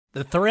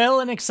The thrill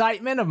and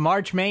excitement of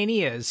March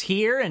Mania is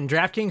here, and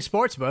DraftKings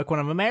Sportsbook, one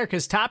of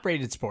America's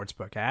top-rated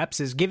sportsbook apps,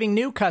 is giving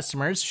new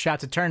customers a shot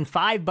to turn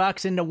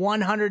 $5 into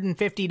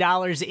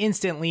 $150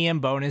 instantly in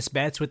bonus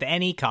bets with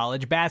any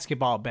college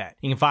basketball bet.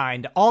 You can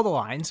find all the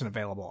lines and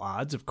available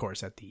odds, of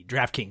course, at the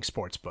DraftKings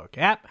Sportsbook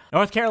app.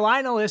 North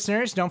Carolina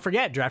listeners, don't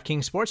forget,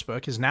 DraftKings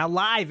Sportsbook is now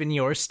live in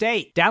your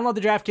state. Download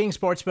the DraftKings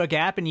Sportsbook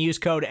app and use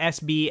code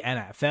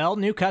SBNFL.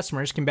 New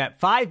customers can bet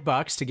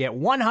 $5 to get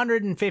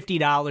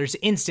 $150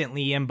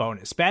 instantly in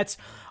bonus bets,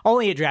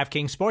 only at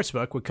DraftKings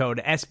Sportsbook with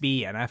code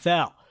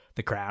SBNFL.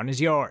 The crown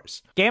is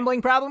yours.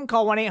 Gambling problem?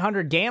 Call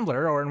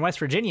 1-800-GAMBLER, or in West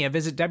Virginia,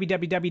 visit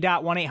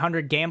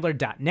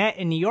www.1800gambler.net.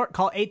 In New York,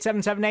 call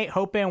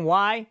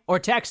 877-8-HOPE-NY or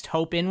text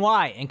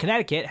HOPE-NY. In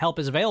Connecticut, help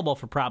is available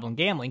for problem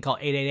gambling. Call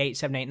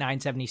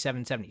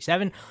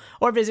 888-789-7777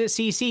 or visit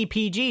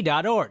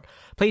ccpg.org.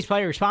 Please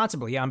play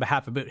responsibly on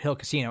behalf of Boot Hill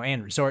Casino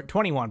and Resort.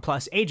 21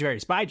 plus, age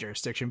varies by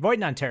jurisdiction. Void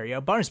in Ontario.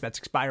 Bonus bets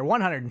expire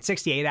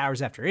 168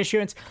 hours after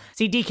issuance.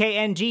 See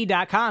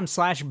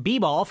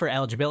dkng.com/bball for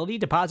eligibility,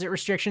 deposit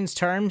restrictions,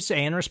 terms,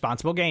 and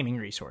responsible gaming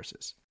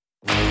resources.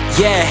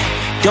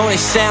 Yeah, don't it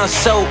sound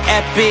so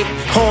epic?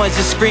 Horns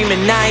are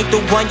screaming, I ain't the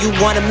one you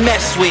wanna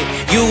mess with.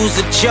 Use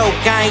a joke,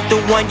 I ain't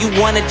the one you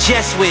wanna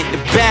jest with. The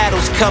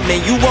battle's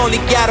coming, you only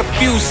got a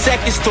few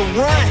seconds to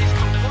run.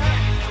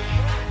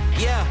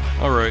 Yeah.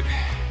 Alright,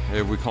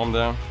 have we calmed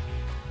down?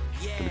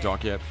 Can we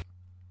talk yet?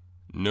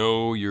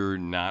 No, you're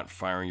not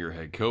firing your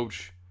head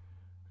coach.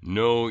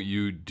 No,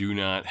 you do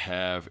not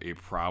have a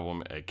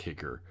problem at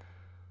kicker.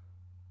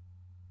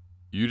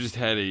 You just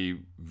had a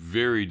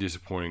very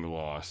disappointing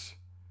loss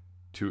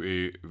to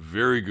a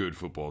very good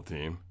football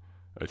team,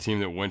 a team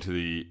that went to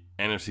the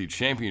NFC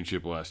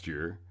Championship last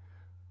year,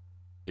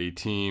 a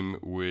team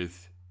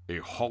with a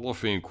Hall of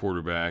Fame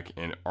quarterback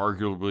and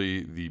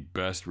arguably the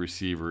best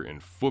receiver in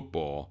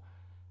football.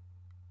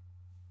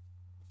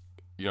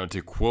 You know,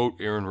 to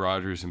quote Aaron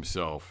Rodgers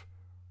himself,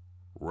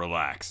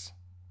 relax.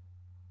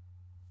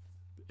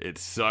 It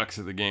sucks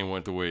that the game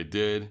went the way it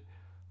did.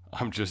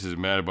 I'm just as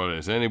mad about it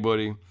as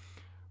anybody.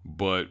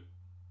 But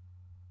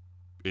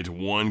it's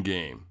one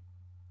game.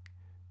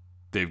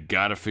 They've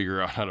got to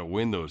figure out how to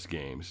win those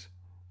games.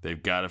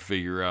 They've got to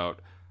figure out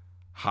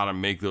how to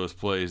make those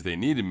plays they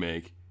need to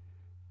make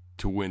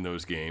to win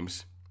those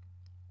games.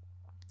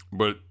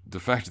 But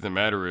the fact of the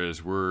matter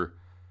is, we're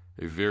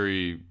a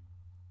very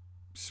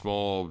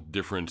small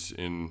difference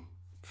in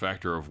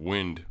factor of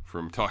wind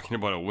from talking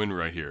about a win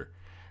right here.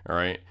 All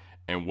right?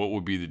 And what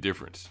would be the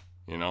difference?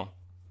 You know?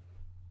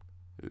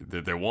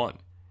 That they won.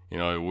 You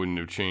know, it wouldn't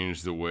have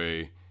changed the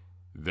way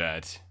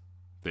that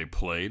they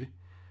played.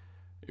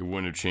 It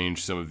wouldn't have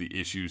changed some of the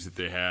issues that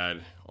they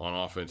had on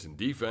offense and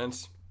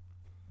defense.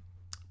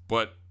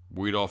 But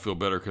we'd all feel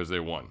better because they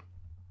won.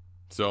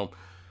 So,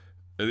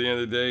 at the end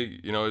of the day,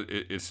 you know,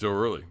 it's still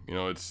early. You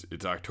know, it's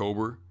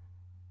October.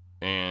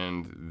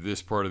 And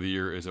this part of the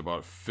year is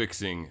about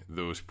fixing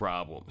those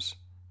problems.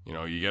 You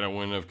know, you got to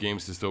win enough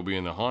games to still be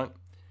in the hunt.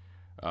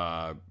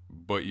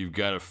 But you've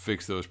got to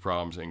fix those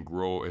problems and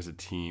grow as a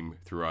team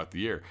throughout the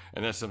year.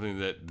 And that's something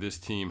that this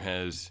team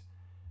has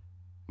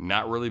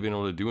not really been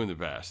able to do in the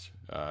past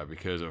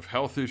because of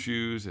health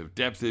issues, of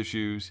depth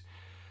issues.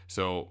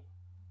 So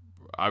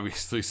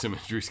obviously some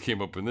injuries came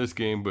up in this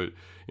game, but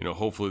you know,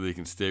 hopefully they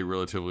can stay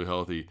relatively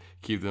healthy,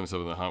 keep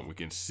themselves in the hunt. We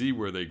can see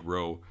where they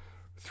grow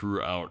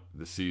throughout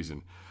the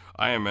season.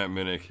 I am Matt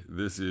Minnick.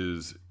 This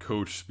is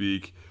Coach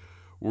Speak.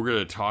 We're going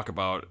to talk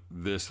about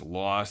this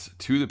loss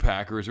to the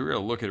Packers. We're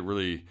going to look at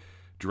really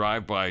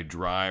drive by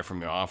drive from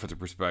the offensive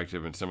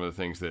perspective and some of the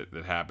things that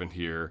happened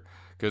here.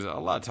 Because a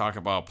lot of talk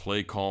about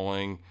play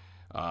calling.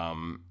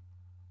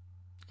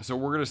 So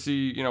we're going to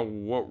see, you know,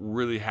 what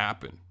really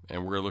happened.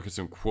 And we're going to look at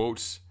some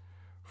quotes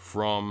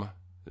from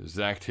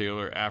Zach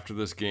Taylor after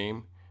this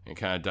game and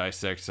kind of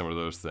dissect some of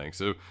those things.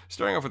 So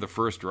starting off with the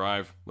first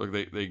drive, look,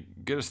 they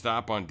get a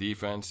stop on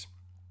defense.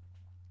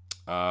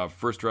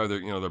 First drive,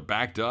 they're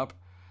backed up.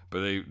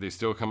 But they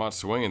still come out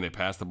swinging. They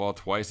pass the ball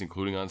twice,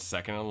 including on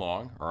second and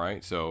long. All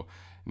right, so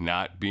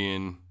not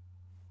being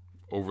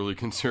overly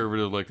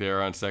conservative like they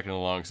are on second and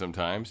long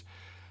sometimes.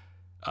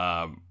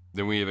 Then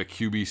we have a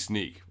QB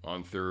sneak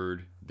on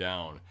third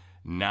down.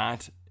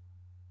 Not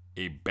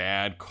a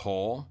bad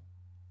call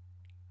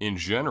in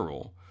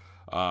general.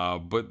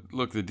 But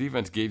look, the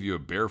defense gave you a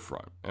bare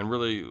front. And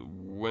really,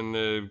 when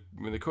the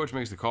coach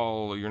makes the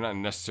call, you're not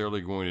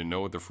necessarily going to know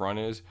what the front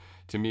is.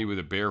 To me, with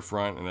a bare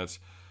front, and that's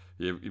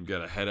you've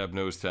got a head-up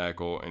nose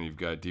tackle, and you've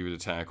got defensive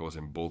tackles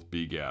in both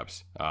B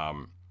gaps.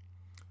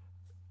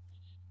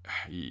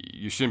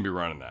 You shouldn't be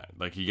running that.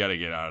 Like, you got to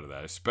get out of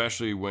that,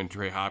 especially when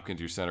Trey Hopkins,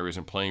 your center,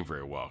 isn't playing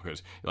very well.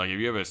 Because, like, if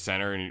you have a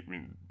center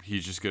and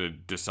he's just going to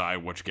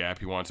decide which gap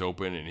he wants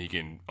open and he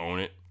can own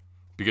it,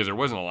 because there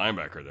wasn't a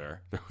linebacker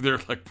there.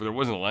 There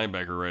wasn't a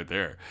linebacker right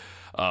there.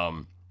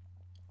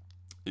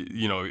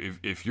 You know,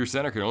 if your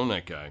center can own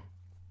that guy,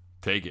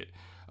 take it.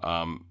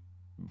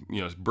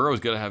 You know, Burrow's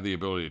got to have the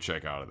ability to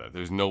check out of that.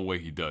 There's no way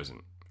he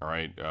doesn't. All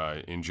right.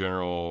 In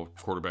general,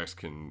 quarterbacks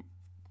can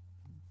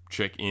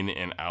check in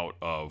and out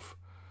of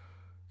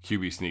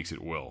QB sneaks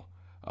at will.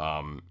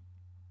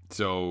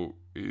 So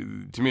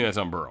to me, that's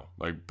on Burrow.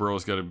 Like,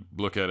 Burrow's got to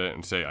look at it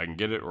and say, I can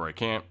get it or I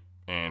can't,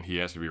 and he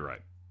has to be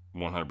right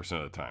 100%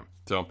 of the time.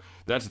 So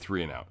that's a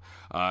 3 and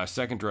out.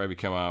 Second drive, you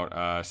come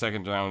out.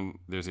 Second down,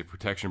 there's a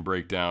protection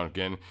breakdown.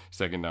 Again,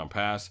 second down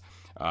pass.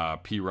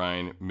 P.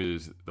 Ryan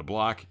misses the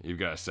block. You've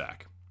got a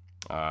sack.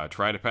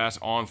 Try to pass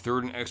on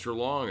third and extra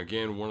long.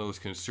 Again, one of those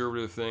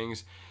conservative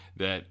things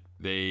that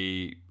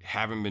they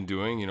haven't been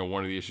doing. You know,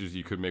 one of the issues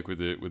you could make with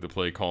the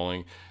play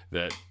calling,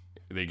 that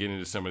they get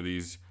into some of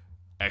these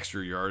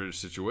extra yardage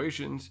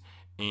situations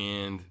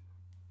and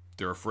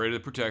they're afraid of the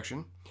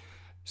protection,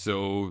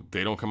 so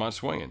they don't come out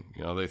swinging.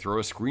 You know, they throw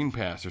a screen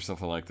pass or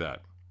something like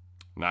that.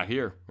 Not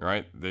here,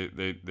 right?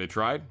 They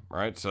tried,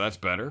 right? So that's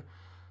better.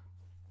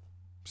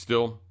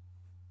 Still,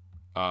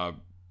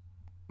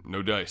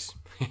 no dice,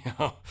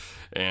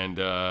 and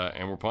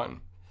we're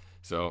punting.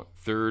 So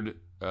 3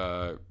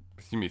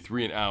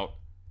 and out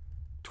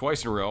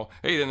twice in a row.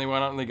 Hey, then they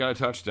went out and they got a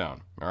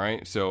touchdown. All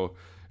right, so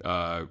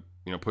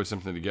put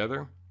something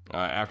together.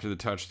 After the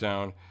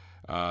touchdown,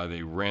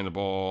 they ran the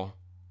ball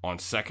on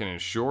second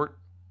and short.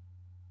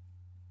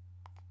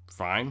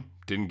 Fine,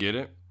 didn't get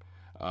it.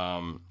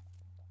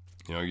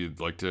 You'd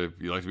like to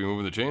be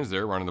moving the chains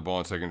there, running the ball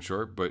on second and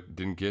short, but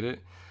didn't get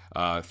it.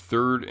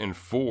 3rd and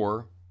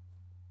 4,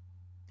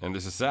 and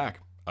this is sack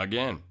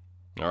again.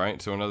 All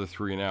right, so another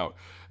 3 and out.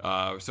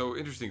 So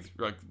interesting,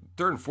 like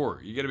 3rd and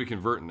 4, you got to be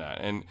converting that.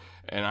 And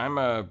I'm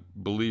a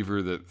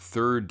believer that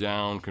third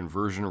down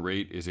conversion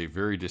rate is a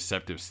very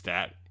deceptive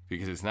stat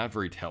because it's not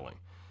very telling.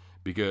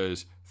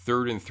 Because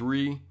 3rd and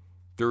 3,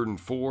 3rd and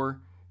 4,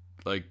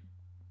 like,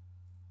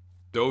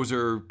 those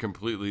are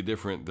completely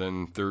different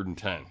than 3rd and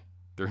 10,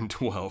 3rd and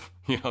 12,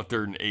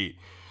 3rd and 8.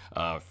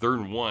 3rd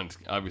and 1,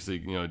 obviously,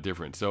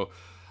 different. So,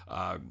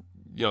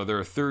 there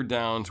are third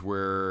downs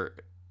where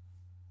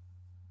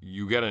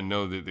you got to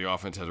know that the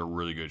offense has a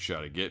really good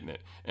shot at getting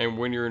it. And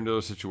when you're in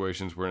those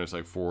situations where it's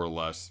like 4 or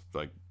less,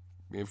 like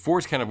 4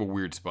 is kind of a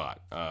weird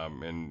spot.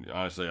 And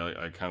honestly,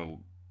 I kind of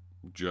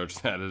judge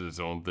that as its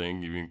own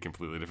thing, even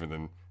completely different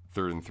than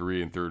 3rd and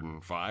 3 and 3rd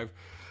and 5.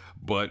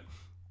 But,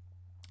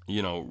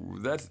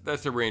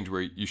 that's the range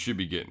where you should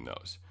be getting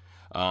those.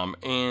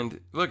 And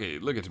look,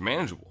 it's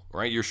manageable,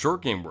 right? Your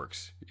short game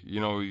works.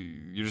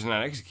 You're just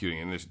not executing.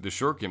 And the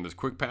short game, those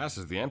quick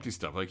passes, the empty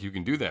stuff, like you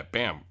can do that.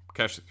 Bam,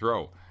 catch the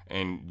throw,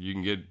 and you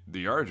can get the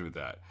yardage with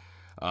that.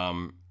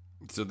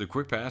 So the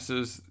quick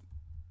passes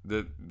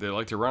that they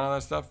like to run on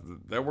that stuff,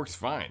 that works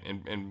fine.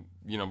 And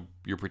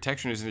your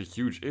protection isn't a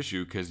huge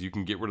issue because you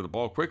can get rid of the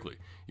ball quickly.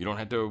 You don't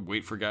have to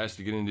wait for guys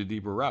to get into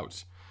deeper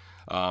routes.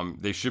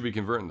 They should be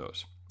converting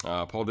those.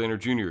 Paul Dehner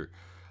Jr.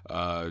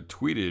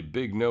 Tweeted,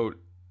 big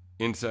note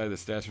inside the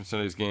stats from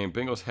Sunday's game.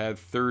 Bengals had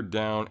 3rd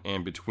down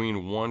and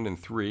between 1 and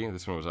 3.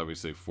 This one was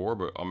obviously 4,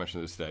 but I'll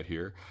mention this stat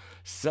here.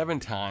 7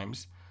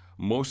 times,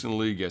 most in the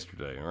league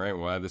yesterday. All right,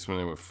 well, this one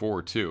they went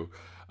 4 too.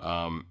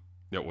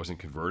 That wasn't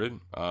converted.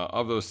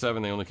 Of those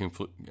 7, they only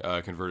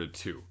converted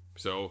 2.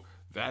 So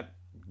that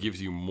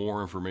gives you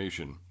more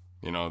information.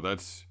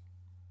 That's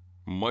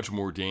much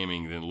more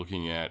damning than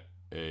looking at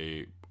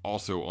a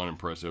also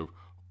unimpressive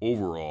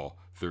overall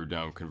 3rd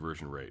down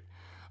conversion rate.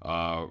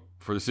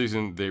 For the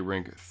season, they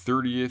rank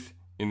 30th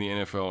in the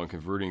NFL in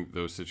converting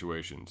those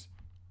situations.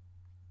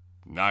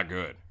 Not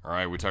good. All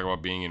right, we talk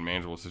about being in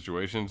manageable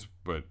situations,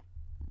 but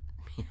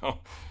if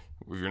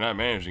you're not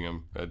managing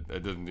them, that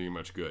doesn't do you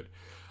much good.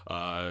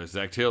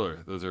 Zach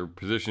Taylor, those are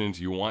positions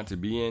you want to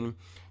be in.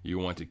 You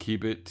want to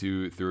keep it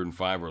to 3rd and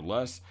 5 or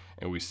less,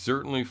 and we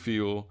certainly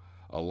feel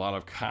a lot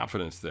of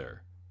confidence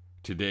there.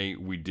 Today,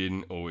 we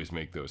didn't always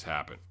make those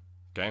happen.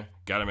 Okay?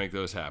 Got to make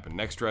those happen.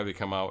 Next drive, they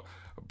come out.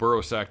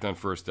 Burrow sacked on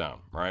 1st down.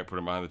 All right, put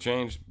him behind the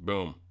chains.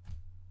 Boom.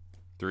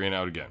 3 and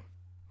out again.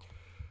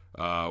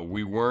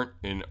 We weren't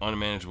in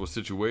unmanageable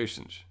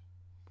situations.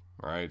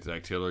 All right,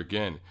 Zach Taylor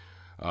again.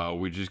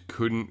 We just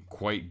couldn't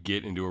quite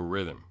get into a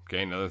rhythm.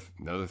 Okay,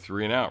 another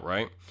 3 and out,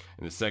 right?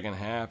 In the second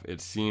half,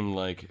 it seemed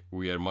like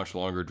we had much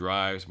longer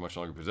drives, much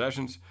longer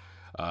possessions.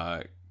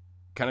 Kind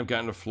of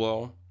got into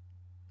flow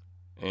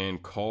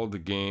and called the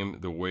game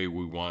the way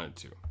we wanted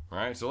to. All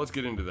right, so let's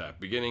get into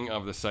that. Beginning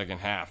of the second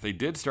half. They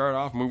did start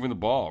off moving the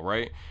ball,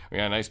 right? We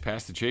got a nice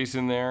pass to Chase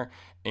in there,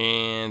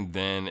 and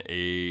then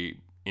a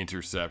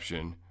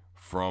interception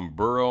from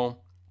Burrow.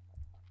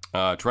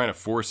 Trying to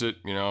force it,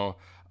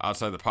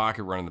 outside the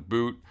pocket, running the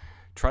boot.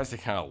 Tries to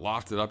kind of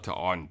loft it up to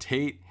Auden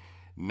Tate.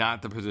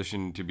 Not the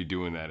position to be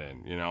doing that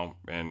in,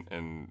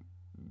 And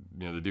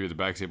the dude at the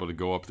back's able to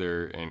go up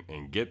there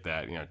and get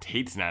that.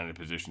 Tate's not in a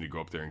position to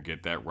go up there and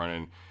get that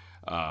running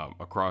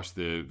across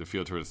the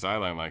field towards the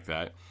sideline like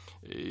that.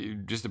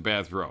 Just a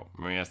bad throw.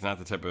 I mean, that's not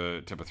the type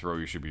of throw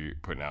you should be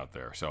putting out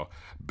there. So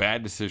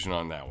bad decision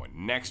on that one.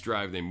 Next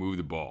drive, they moved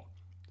the ball.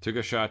 Took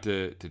a shot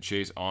to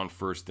Chase on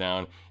 1st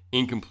down.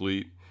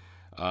 Incomplete.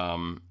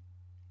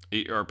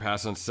 Or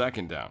pass on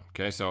 2nd down.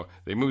 Okay, so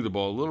they moved the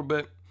ball a little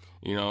bit,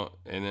 and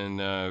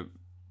then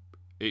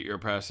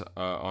 8-yard pass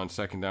on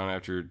second down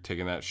after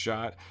taking that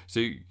shot.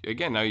 So,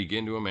 again, now you get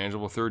into a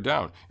manageable third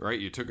down, right?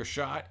 You took a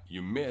shot,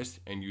 you missed,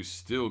 and you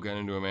still got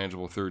into a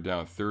manageable third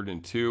down. 3rd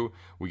and 2,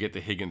 we get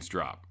the Higgins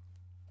drop.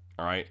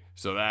 All right?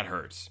 So that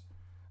hurts.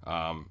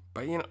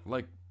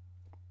 But,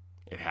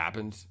 it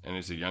happens, and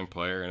it's a young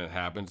player, and it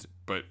happens,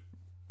 but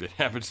it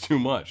happens too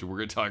much. We're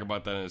going to talk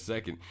about that in a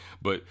second.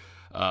 But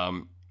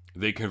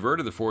they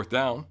converted the 4th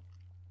down,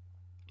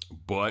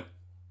 but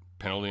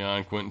penalty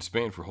on Quinton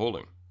Spain for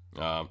holding.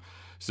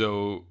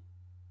 So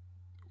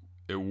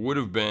it would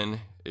have been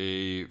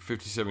a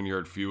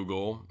 57-yard field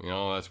goal.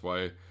 That's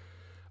why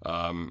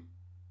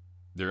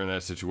they're in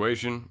that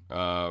situation.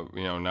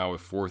 Now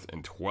with 4th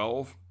and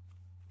 12,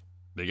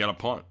 they got a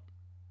punt.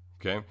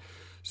 Okay,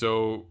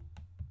 so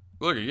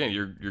look, again,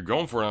 you're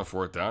going for it on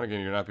 4th down.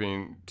 Again, you're not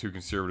being too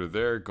conservative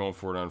there. Going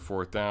for it on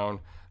 4th down.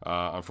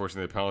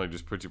 Unfortunately, the penalty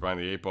just puts you behind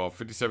the 8 ball.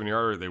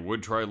 57-yarder, they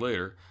would try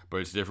later, but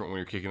it's different when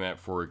you're kicking that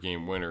for a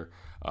game winner,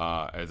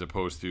 as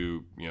opposed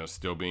to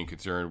still being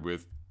concerned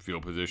with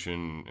field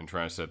position and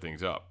trying to set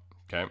things up.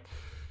 Okay.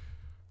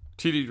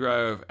 TD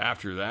drive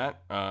after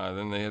that.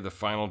 Then they had the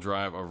final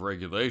drive of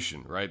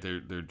regulation. Right,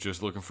 they're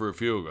just looking for a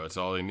field goal. That's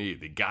all they need.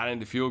 They got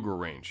into field goal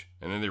range,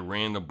 and then they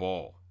ran the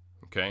ball.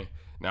 Okay.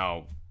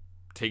 Now,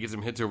 taking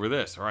some hits over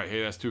this. All right,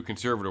 hey, that's too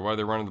conservative. Why are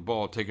they running the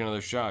ball? Take another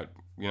shot.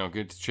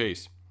 Get to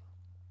chase.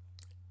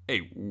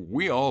 Hey,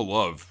 we all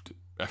loved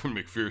Evan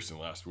McPherson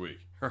last week.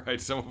 All right,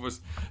 some of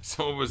us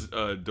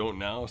don't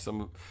now.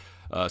 Some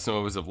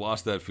of us have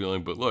lost that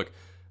feeling. But look,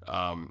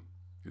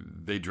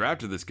 they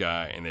drafted this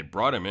guy and they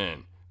brought him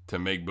in to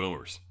make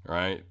boomers.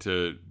 Right,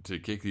 to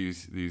kick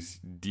these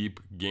deep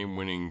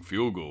game-winning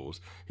field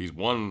goals. He's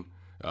won.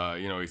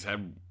 He's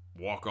had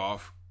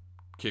walk-off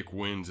kick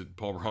wins at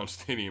Paul Brown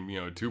Stadium.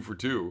 2 for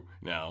 2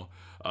 now.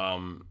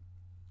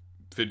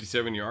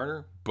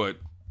 57-yarder, but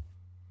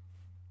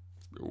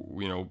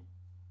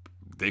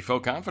they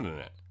felt confident in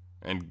it,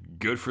 and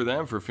good for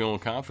them for feeling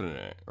confident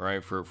in it,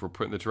 right? For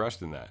putting the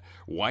trust in that.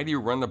 Why do you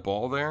run the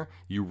ball there?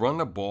 You run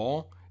the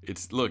ball.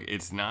 It's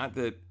not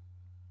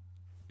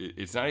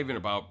even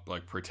about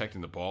like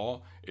protecting the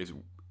ball.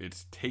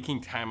 It's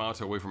taking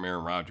timeouts away from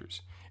Aaron Rodgers.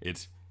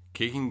 It's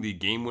kicking the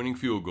game-winning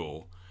field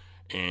goal,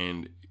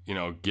 and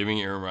giving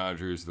Aaron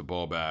Rodgers the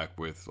ball back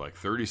with like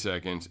 30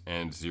 seconds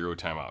and 0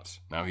 timeouts.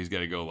 Now he's got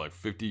to go like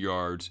 50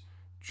 yards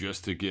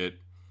just to get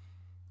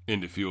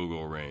into field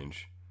goal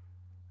range.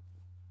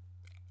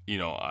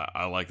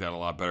 I like that a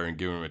lot better than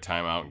giving him a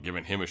timeout and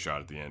giving him a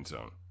shot at the end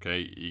zone.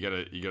 Okay, you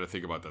gotta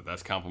think about that.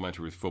 That's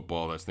complementary with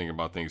football. That's thinking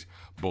about things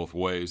both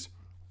ways.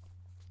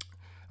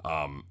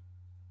 And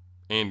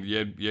you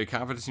had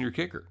confidence in your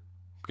kicker.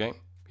 Okay,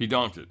 he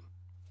dunked it,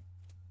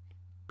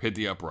 hit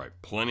the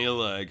upright, plenty of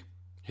leg,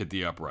 hit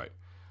the upright.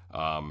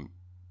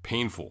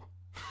 Painful.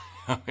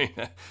 I mean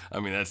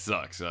that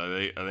sucks.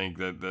 I think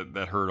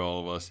that hurt all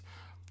of us.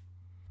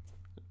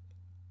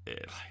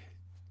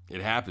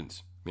 It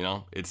happens,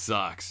 it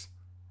sucks,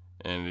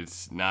 and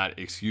it's not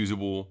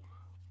excusable,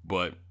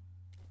 but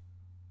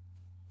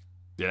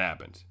it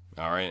happens.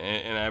 All right,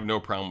 and I have no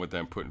problem with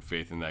them putting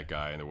faith in that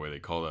guy and the way they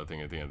call that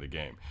thing at the end of the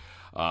game.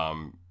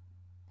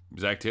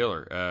 Zach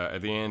Taylor,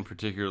 at the end,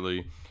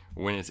 particularly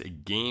when it's a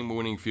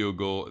game-winning field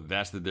goal,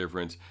 that's the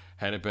difference.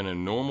 Had it been a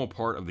normal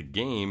part of the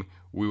game,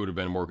 we would have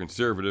been more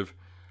conservative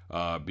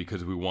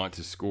because we want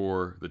to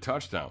score the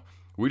touchdown.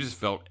 We just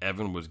felt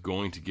Evan was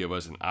going to give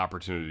us an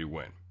opportunity to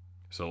win.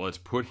 So let's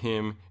put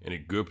him in a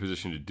good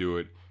position to do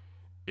it.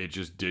 It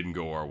just didn't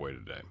go our way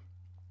today.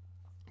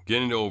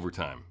 Get into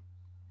overtime.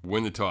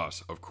 Win the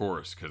toss, of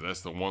course, because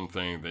that's the one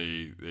thing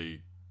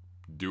they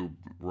do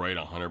right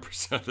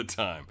 100% of the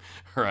time.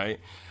 All right?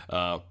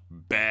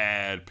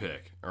 Bad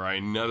pick. All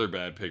right? Another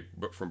bad pick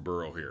from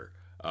Burrow here.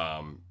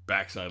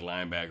 Backside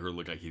linebacker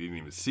looked like he didn't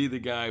even see the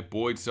guy.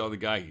 Boyd saw the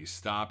guy. He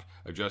stopped,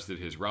 adjusted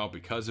his route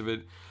because of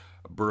it.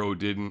 Burrow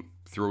didn't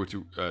throw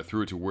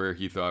it to where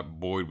he thought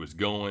Boyd was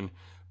going.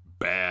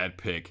 Bad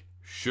pick.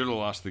 Should have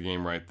lost the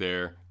game right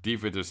there.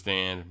 Defensive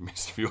stand.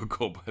 Missed field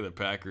goal by the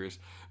Packers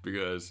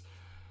because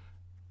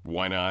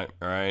why not?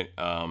 All right.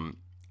 And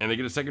they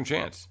get a second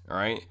chance. All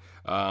right.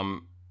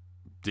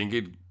 Didn't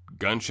get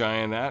gun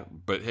shy on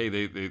that, but hey,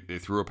 they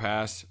threw a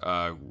pass.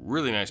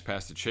 Really nice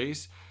pass to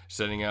Chase,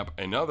 setting up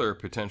another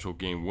potential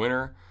game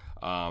winner.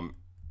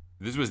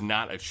 This was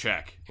not a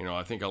check.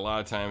 I think a lot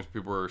of times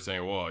people are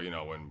saying, well,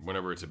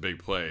 whenever it's a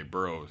big play,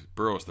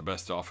 Burrow's the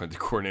best offensive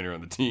coordinator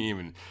on the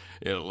team.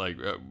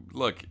 And,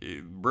 look,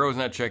 Burrow's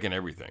not checking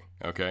everything,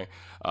 okay?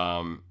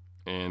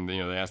 And, they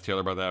asked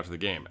Taylor about that after the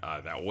game.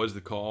 That was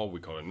the call.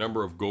 We called a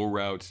number of go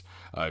routes.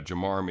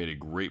 Jamar made a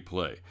great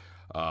play.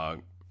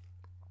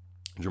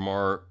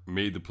 Jamar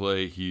made the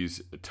play.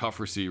 He's a tough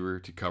receiver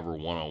to cover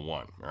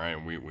one-on-one, all right?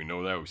 And we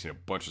know that. We've seen a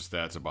bunch of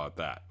stats about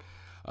that.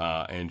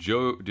 And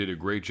Joe did a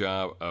great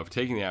job of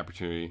taking the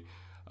opportunity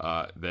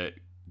that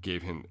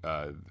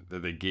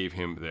they gave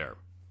him there.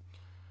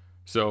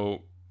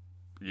 So,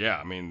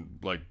 yeah,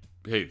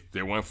 hey,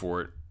 they went for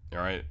it, all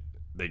right?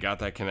 They got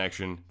that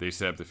connection. They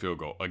set up the field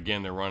goal.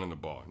 Again, they're running the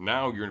ball.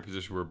 Now you're in a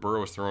position where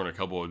Burrow is throwing a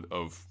couple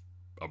of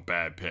of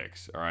bad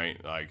picks. All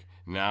right, like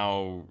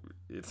now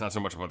it's not so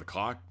much about the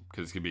clock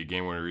because it could be a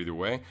game winner either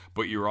way,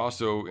 but you're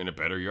also in a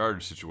better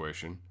yardage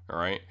situation. All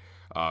right.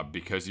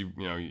 Because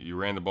you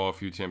ran the ball a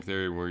few times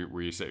there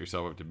where you set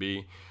yourself up to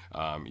be,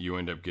 you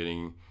end up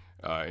getting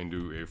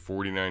into a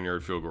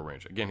 49-yard field goal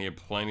range. Again, he had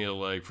plenty of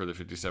leg for the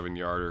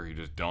 57-yarder. He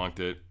just donked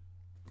it.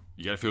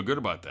 You got to feel good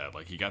about that.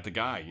 Like, he got the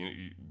guy.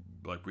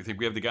 Like, we think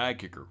we have the guy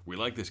kicker. We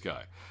like this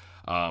guy.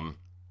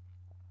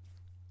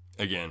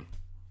 Again,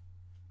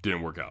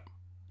 didn't work out.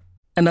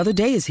 Another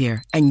day is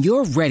here, and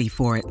you're ready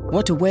for it.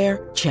 What to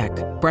wear? Check.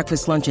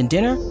 Breakfast, lunch, and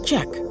dinner?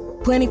 Check.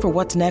 Planning for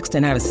what's next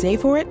and how to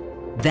save for it?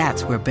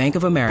 That's where Bank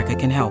of America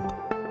can help.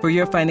 For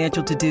your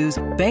financial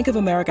to-dos, Bank of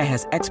America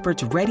has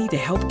experts ready to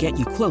help get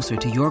you closer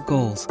to your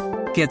goals.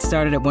 Get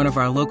started at one of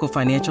our local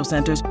financial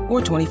centers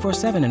or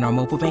 24/7 in our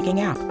mobile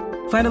banking app.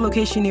 Find a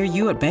location near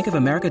you at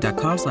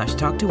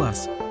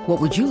bankofamerica.com/talktous. What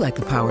would you like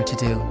the power to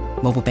do?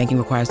 Mobile banking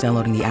requires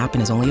downloading the app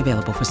and is only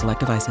available for select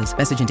devices.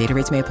 Message and data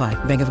rates may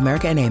apply. Bank of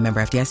America N.A.,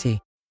 member FDIC.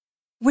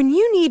 When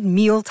you need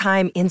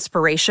mealtime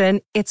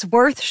inspiration, it's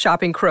worth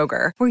shopping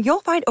Kroger, where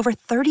you'll find over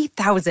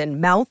 30,000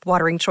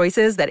 mouth-watering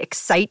choices that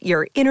excite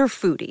your inner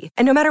foodie.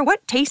 And no matter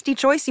what tasty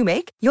choice you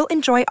make, you'll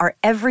enjoy our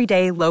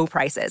everyday low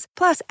prices,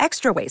 plus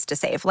extra ways to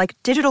save, like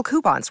digital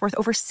coupons worth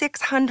over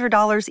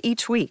 $600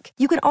 each week.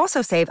 You can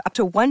also save up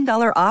to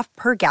 $1 off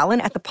per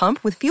gallon at the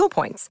pump with fuel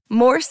points.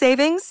 More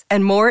savings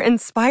and more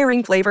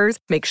inspiring flavors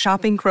make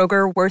shopping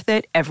Kroger worth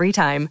it every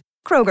time.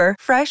 Kroger,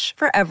 fresh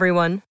for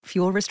everyone.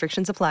 Fuel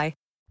restrictions apply.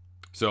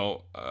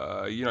 So,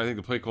 I think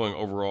the play calling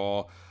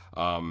overall,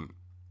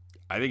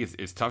 I think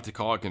it's tough to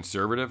call it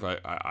conservative.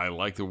 I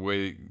like the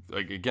way,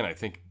 again, I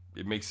think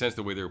it makes sense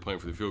the way they were playing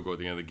for the field goal at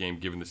the end of the game,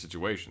 given the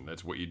situation.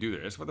 That's what you do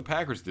there. That's what the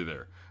Packers did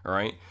there, all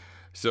right?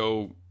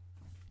 So,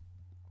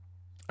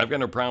 I've got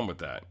no problem with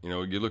that.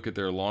 You look at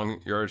their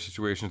long yardage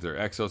situations, their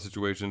XL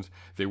situations,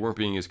 they weren't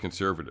being as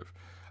conservative.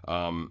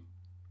 But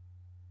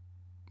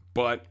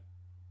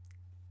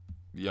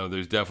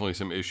there's definitely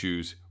some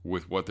issues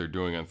with what they're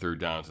doing on third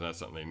downs, and that's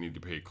something they need to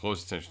pay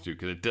close attention to,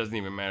 because it doesn't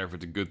even matter if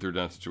it's a good third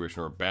down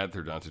situation or a bad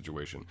third down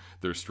situation.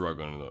 They're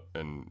struggling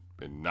and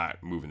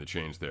not moving the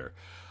chains there.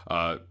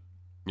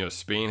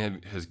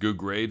 Spain has good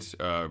grades,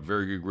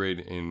 very good grade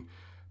in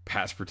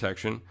pass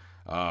protection,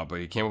 but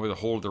he came up with a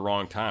hold at the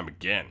wrong time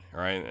again.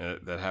 All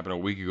right, that happened a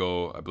week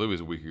ago. I believe it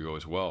was a week ago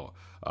as well.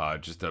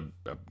 Just a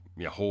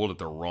hold at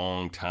the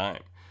wrong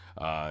time,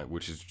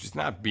 which is just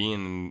not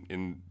being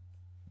in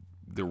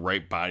the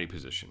right body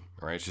position.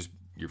 All right, it's just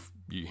your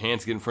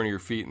hands get in front of your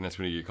feet, and that's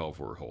when you get called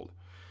for a hold.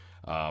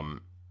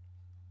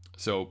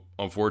 So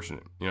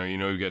unfortunate.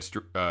 You got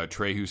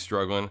Trey who's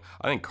struggling.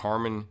 I think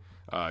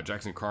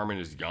Jackson Carman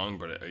is young,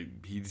 but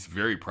he's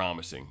very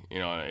promising.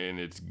 And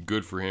it's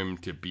good for him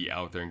to be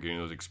out there and getting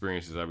those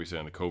experiences. Obviously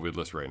on the COVID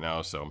list right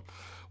now, so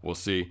we'll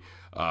see.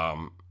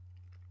 But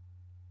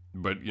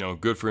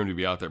good for him to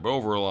be out there. But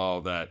overall,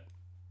 that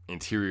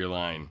interior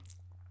line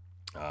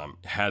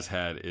has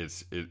had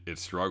its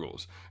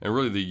struggles, and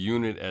really the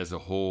unit as a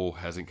whole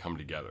hasn't come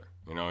together.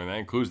 And that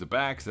includes the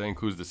backs, that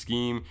includes the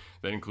scheme,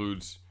 that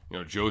includes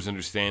Joe's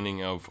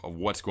understanding of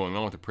what's going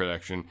on with the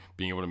protection,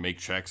 being able to make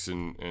checks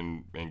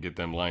and get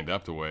them lined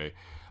up the way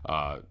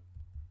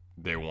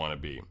they want to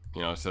be.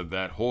 So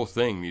that whole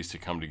thing needs to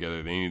come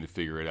together. They need to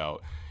figure it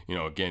out.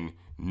 Again,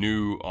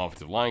 new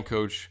offensive line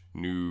coach,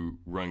 new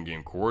run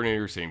game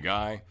coordinator, same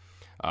guy.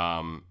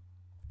 And,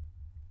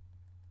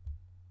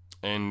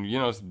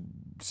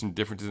 some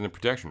differences in the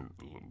protection.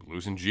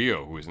 Losing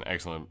Gio, who is an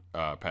excellent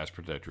pass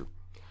protector.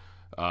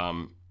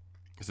 So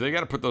they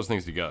got to put those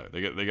things together.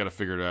 They got to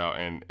figure it out,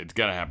 and it's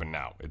got to happen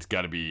now. It's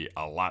got to be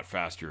a lot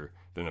faster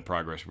than the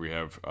progress we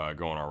have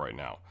going on right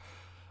now.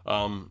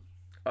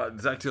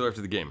 Zach Taylor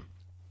after the game.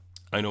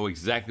 I know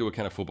exactly what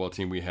kind of football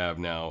team we have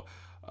now.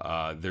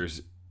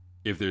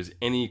 If there's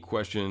any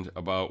questions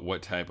about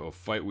what type of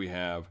fight we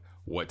have,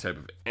 what type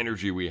of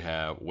energy we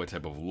have, what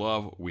type of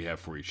love we have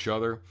for each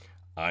other,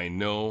 I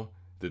know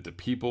that the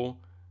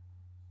people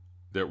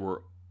that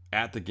were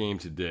at the game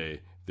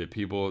today, the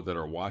people that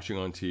are watching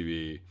on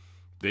TV,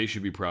 they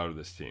should be proud of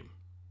this team.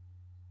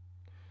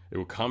 It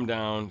will come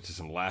down to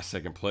some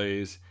last-second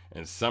plays,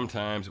 and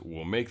sometimes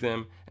we'll make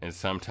them, and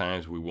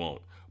sometimes we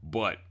won't.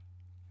 But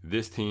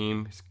this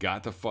team's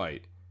got to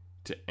fight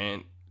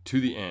to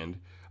the end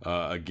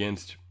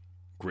against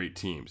great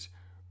teams,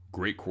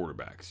 great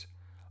quarterbacks.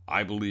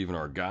 I believe in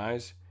our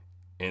guys.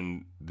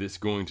 And this is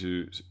going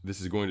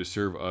to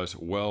serve us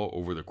well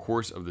over the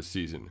course of the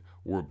season.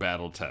 We're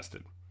battle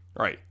tested.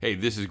 All right, hey,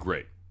 this is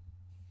great.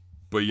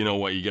 But you know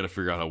what? You got to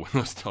figure out how to win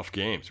those tough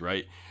games,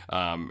 right?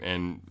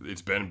 And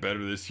it's been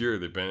better this year.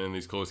 They've been in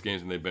these close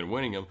games and they've been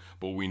winning them.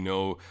 But we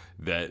know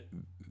that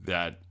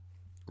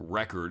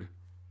record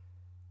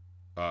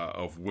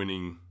of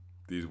winning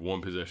these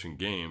one-possession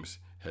games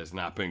has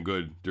not been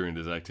good during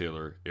the Zach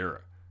Taylor era.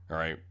 All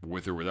right,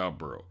 with or without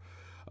Burrow.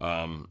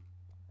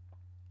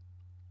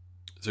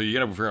 So you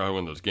got to figure out how to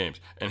win those games.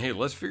 And, hey,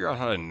 let's figure out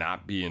how to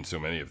not be in so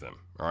many of them.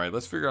 All right,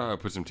 let's figure out how to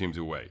put some teams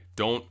away.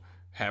 Don't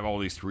have all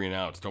these 3 and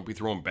outs. Don't be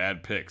throwing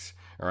bad picks.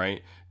 All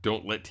right.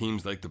 Don't let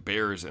teams like the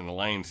Bears and the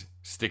Lions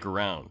stick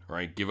around. All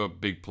right. Give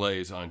up big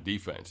plays on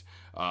defense.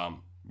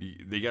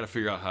 They got to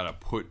figure out how to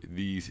put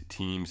these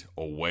teams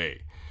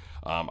away.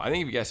 I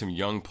think if you got some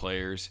young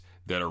players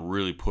that are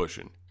really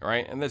pushing, all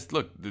right, and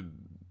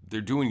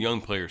they're doing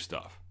young player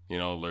stuff. You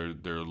know,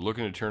 they're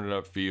looking to turn it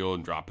upfield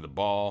and dropping the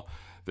ball.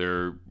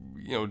 They're,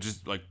 you know,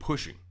 just like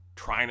pushing,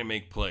 trying to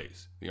make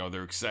plays. You know,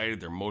 they're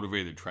excited, they're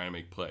motivated, they're trying to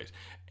make plays.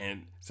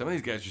 And some of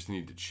these guys just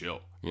need to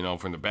chill. You know,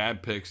 from the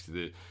bad picks to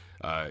the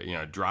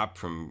drop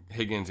from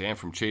Higgins and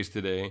from Chase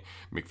today,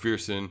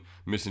 McPherson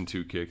missing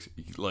 2 kicks.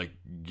 Like,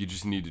 you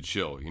just need to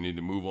chill. You need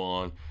to move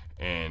on,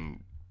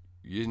 and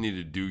you just need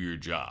to do your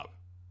job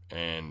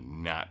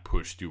and not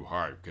push too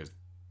hard, because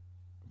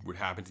what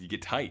happens, you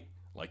get tight.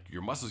 Like,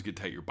 your muscles get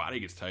tight, your body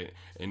gets tight,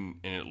 and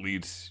it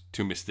leads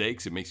to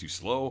mistakes. It makes you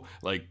slow.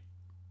 Like,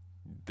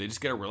 they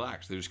just got to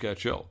relax. They just got to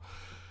chill.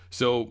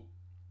 So,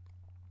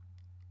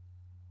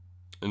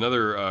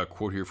 another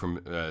quote here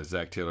from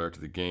Zach Taylor after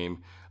the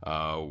game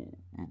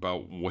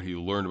about what he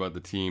learned about the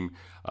team.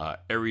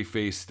 Every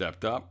face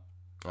stepped up.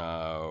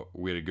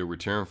 We had a good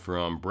return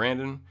from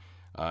Brandon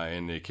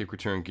in the kick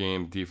return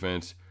game.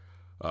 Defense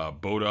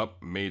bowed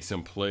up, made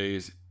some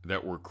plays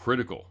that were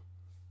critical.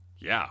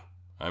 Yeah,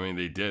 I mean,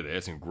 they did. They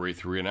had some great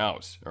 3 and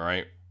outs, all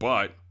right?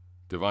 But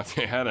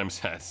Devontae Adams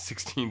had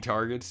 16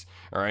 targets,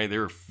 all right? They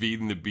were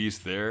feeding the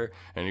beast there,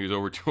 and he was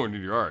over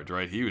 200 yards,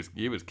 right? He was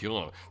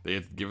killing them. They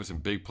had to give us some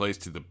big plays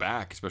to the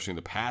back, especially in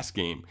the pass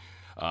game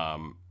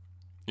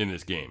in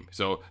this game.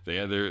 So they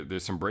had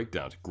there's some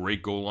breakdowns.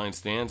 Great goal line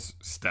stands,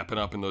 stepping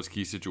up in those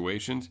key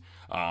situations,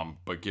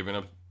 but giving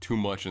up too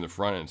much in the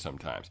front end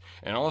sometimes.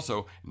 And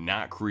also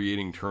not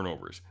creating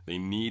turnovers. They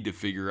need to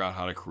figure out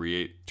how to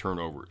create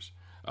turnovers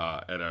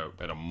at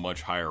a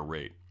much higher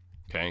rate,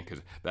 okay?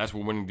 Because that's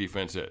what winning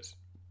defense is.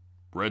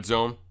 Red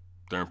zone,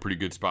 they're in a pretty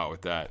good spot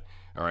with that.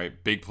 All right,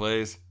 big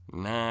plays,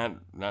 not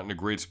in a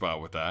great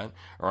spot with that.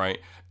 All right,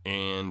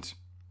 and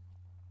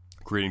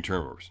creating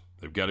turnovers.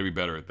 They've got to be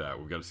better at that.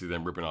 We've got to see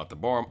them ripping out the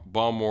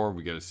ball more.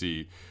 We got to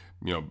see,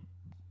 you know,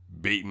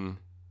 baiting.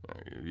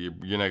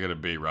 You're not going to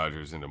bait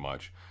Rodgers into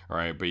much, all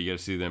right? But you got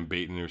to see them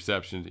baiting the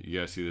receptions. You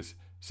got to see this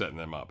setting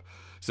them up.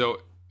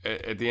 So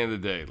at the end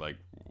of the day, like,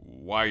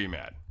 why are you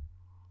mad?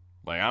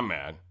 Like, I'm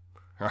mad,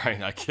 all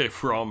right? I get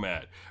it, we're all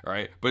mad, all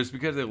right? But it's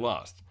because they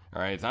lost,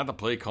 all right? It's not the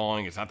play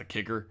calling. It's not the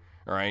kicker,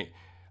 all right?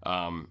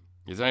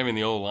 It's not even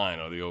the O-line.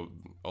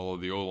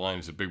 Although the O-line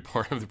is a big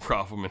part of the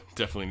problem and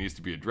definitely needs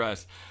to be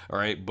addressed, all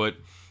right? But,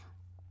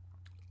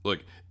 look,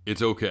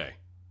 it's okay.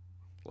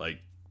 Like,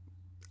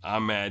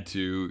 I'm mad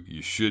too.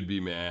 You should be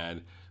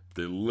mad.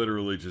 They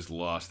literally just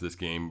lost this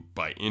game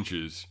by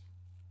inches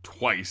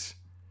twice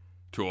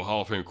to a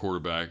Hall of Fame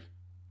quarterback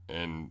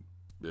and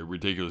a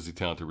ridiculously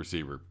talented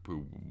receiver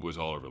who was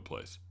all over the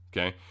place,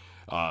 okay?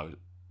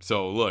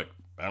 So, look,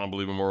 I don't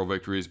believe in moral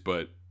victories,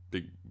 but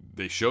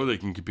they show they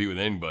can compete with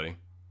anybody,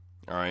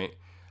 all right?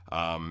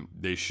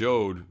 They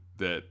showed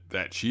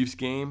that Chiefs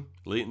game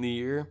late in the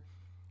year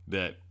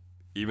that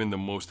even the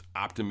most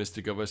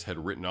optimistic of us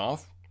had written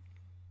off.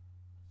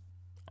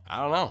 I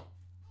don't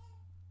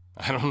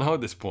know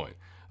at this point.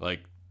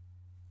 Like,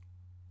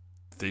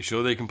 they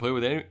show they can play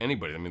with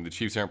anybody. I mean, the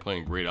Chiefs aren't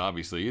playing great,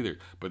 obviously, either.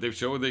 But they've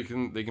shown they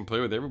can play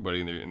with everybody,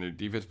 and their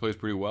defense plays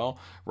pretty well,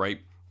 right?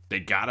 They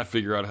got to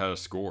figure out how to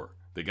score.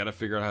 They got to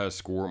figure out how to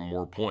score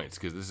more points,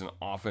 because this is an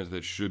offense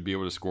that should be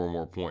able to score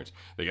more points.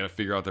 They got to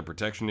figure out their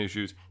protection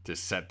issues to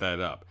set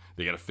that up.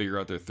 They got to figure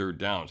out their third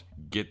downs,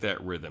 get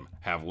that rhythm,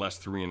 have less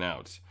 3 and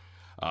outs.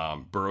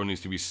 Burrow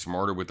needs to be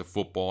smarter with the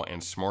football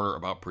and smarter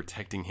about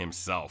protecting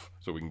himself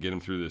so we can get him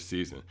through this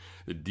season.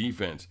 The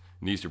defense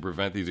needs to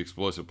prevent these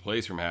explosive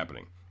plays from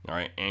happening, all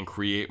right, and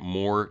create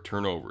more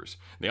turnovers.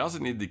 They also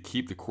need to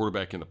keep the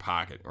quarterback in the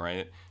pocket, all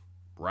right?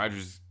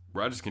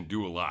 Rodgers can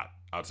do a lot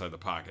outside the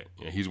pocket.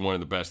 You know, he's one of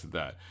the best at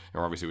that.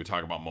 And obviously we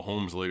talk about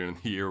Mahomes later in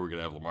the year. We're going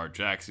to have Lamar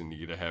Jackson.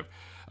 You're going to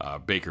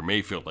have Baker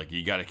Mayfield. Like,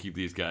 you got to keep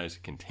these guys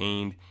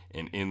contained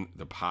and in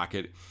the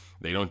pocket.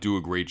 They don't do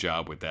a great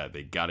job with that.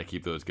 They got to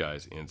keep those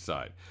guys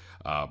inside.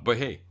 But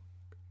hey,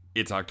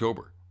 it's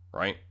October,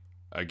 right?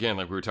 Again,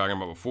 like we were talking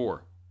about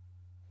before,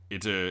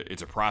 it's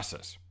a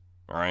process,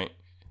 all right?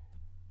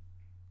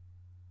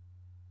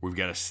 We've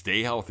got to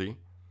stay healthy,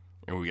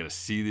 and we got to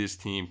see this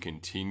team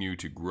continue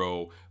to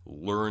grow,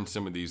 learn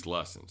some of these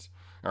lessons,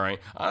 all right?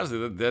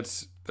 Honestly,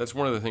 that's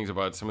one of the things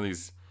about some of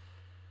these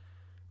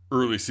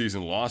early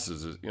season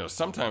losses is, you know,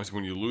 sometimes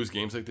when you lose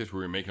games like this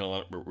where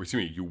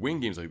you win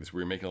games like this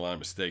where you're making a lot of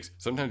mistakes,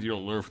 sometimes you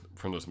don't learn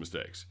from those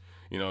mistakes,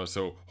 you know.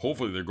 So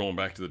hopefully they're going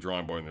back to the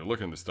drawing board and they're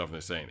looking at this stuff and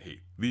they're saying, hey,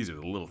 these are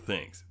the little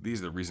things,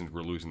 these are the reasons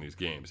we're losing these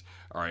games,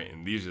 all right,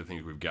 and these are the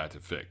things we've got to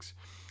fix,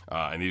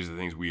 and these are the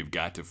things we have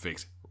got to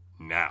fix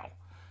now,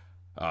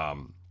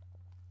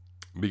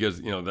 because,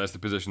 you know, that's the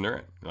position they're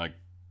in. Like,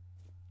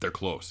 they're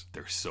close,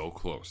 they're so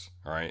close,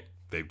 all right?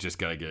 They've just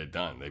got to get it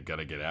done. They've got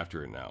to get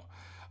after it now.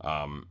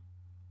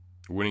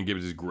 Winning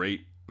games is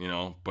great, you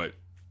know, but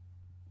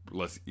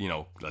let's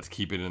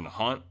keep it in the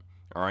hunt,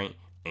 all right?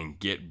 and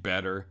get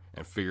better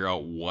and figure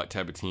out what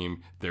type of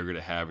team they're going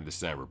to have in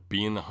December.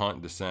 Be in the hunt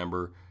in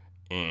December,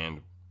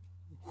 and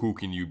who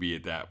can you be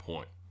at that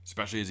point?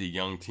 Especially as a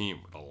young team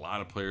with a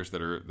lot of players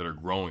that are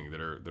growing,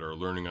 that are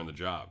learning on the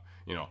job.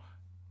 You know,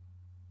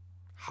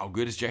 how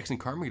good is Jackson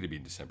Carman going to be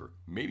in December?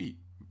 Maybe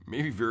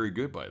very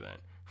good by then,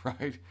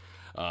 right?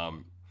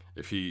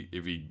 If we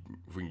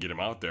can get him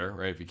out there,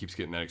 right? If he keeps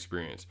getting that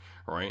experience,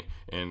 all right.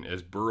 And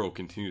as Burrow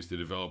continues to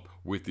develop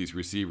with these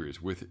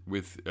receivers, with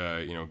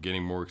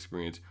getting more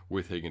experience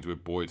with Higgins,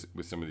 with Boyd,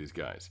 with some of these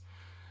guys.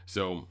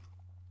 So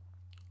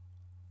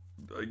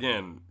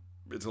again,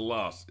 it's a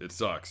loss. It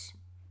sucks.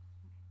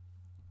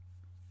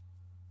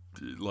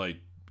 Like,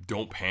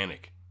 don't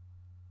panic.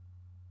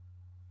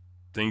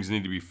 Things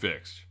need to be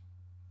fixed,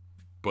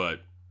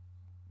 but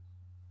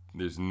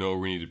there's no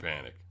reason to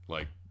panic.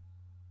 Like,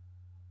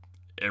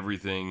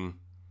 everything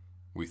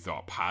we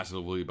thought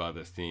positively about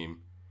this team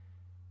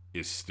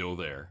is still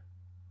there.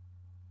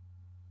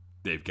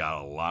 They've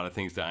got a lot of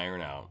things to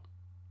iron out,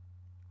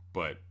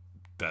 but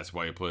that's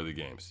why you play the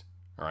games.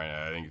 All right,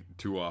 I think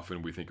too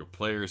often we think of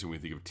players and we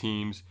think of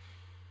teams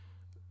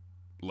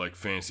like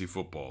fantasy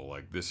football.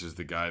 Like, this is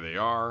the guy they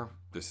are.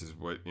 This is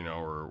what,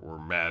 or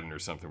Madden or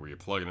something where you're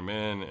plugging them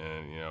in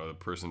and, the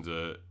person's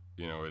an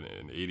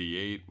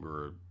 88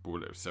 or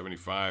a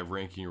 75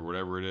 ranking or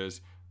whatever it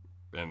is,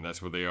 and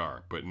that's what they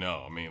are. But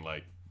no, I mean,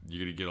 like,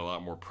 you're going to get a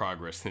lot more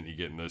progress than you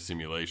get in those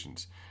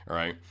simulations, all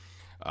right?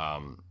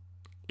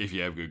 If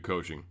you have good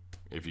coaching,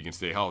 if you can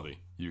stay healthy,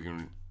 you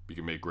can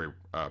make great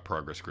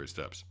progress, great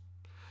steps.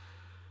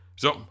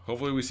 So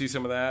hopefully we see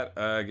some of that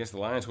against the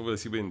Lions. Hopefully we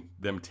see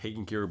them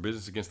taking care of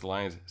business against the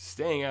Lions,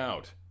 staying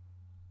out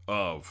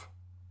of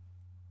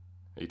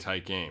a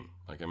tight game,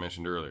 like I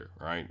mentioned earlier,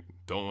 right?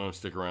 Don't let them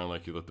stick around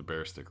like you let the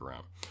Bears stick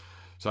around.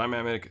 So I'm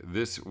Matt Minnick.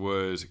 This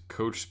was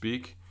Coach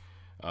Speak,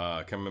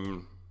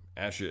 coming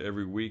at you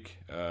every week,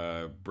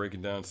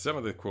 breaking down some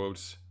of the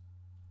quotes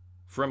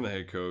from the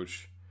head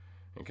coach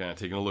and kind of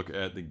taking a look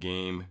at the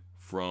game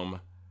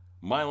from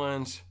my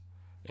lens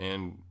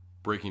and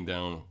breaking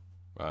down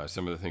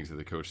some of the things that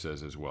the coach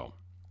says as well.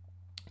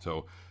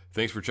 So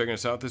thanks for checking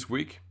us out this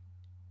week.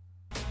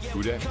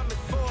 Who dat?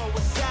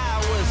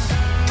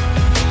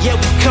 Yeah,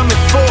 we coming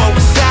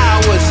forward.